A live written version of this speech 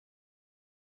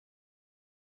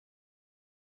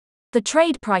The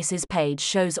Trade Prices page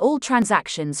shows all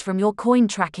transactions from your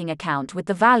CoinTracking account with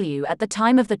the value at the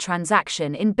time of the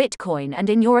transaction in Bitcoin and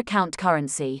in your account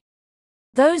currency.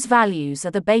 Those values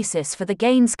are the basis for the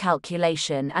gains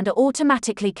calculation and are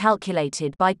automatically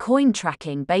calculated by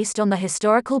CoinTracking based on the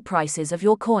historical prices of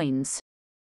your coins.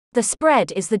 The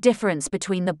spread is the difference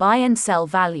between the buy and sell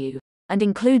value, and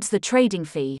includes the trading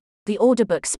fee, the order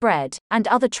book spread, and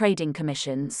other trading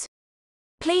commissions.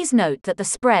 Please note that the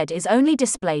spread is only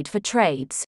displayed for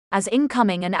trades, as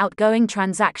incoming and outgoing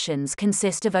transactions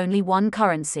consist of only one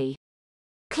currency.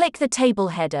 Click the table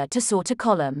header to sort a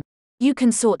column. You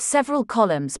can sort several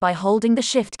columns by holding the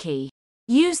Shift key.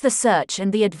 Use the search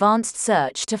and the advanced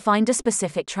search to find a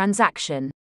specific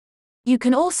transaction. You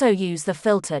can also use the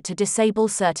filter to disable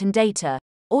certain data,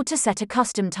 or to set a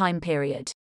custom time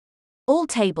period. All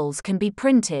tables can be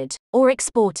printed or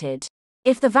exported.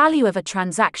 If the value of a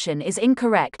transaction is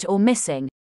incorrect or missing,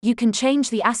 you can change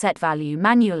the asset value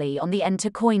manually on the Enter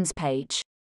Coins page.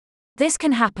 This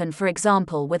can happen, for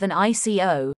example, with an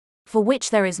ICO, for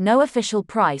which there is no official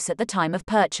price at the time of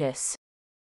purchase.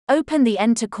 Open the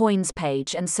Enter Coins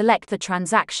page and select the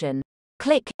transaction.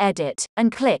 Click Edit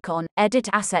and click on Edit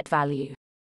Asset Value.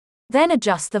 Then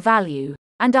adjust the value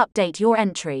and update your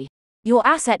entry. Your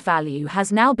asset value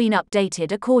has now been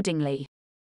updated accordingly.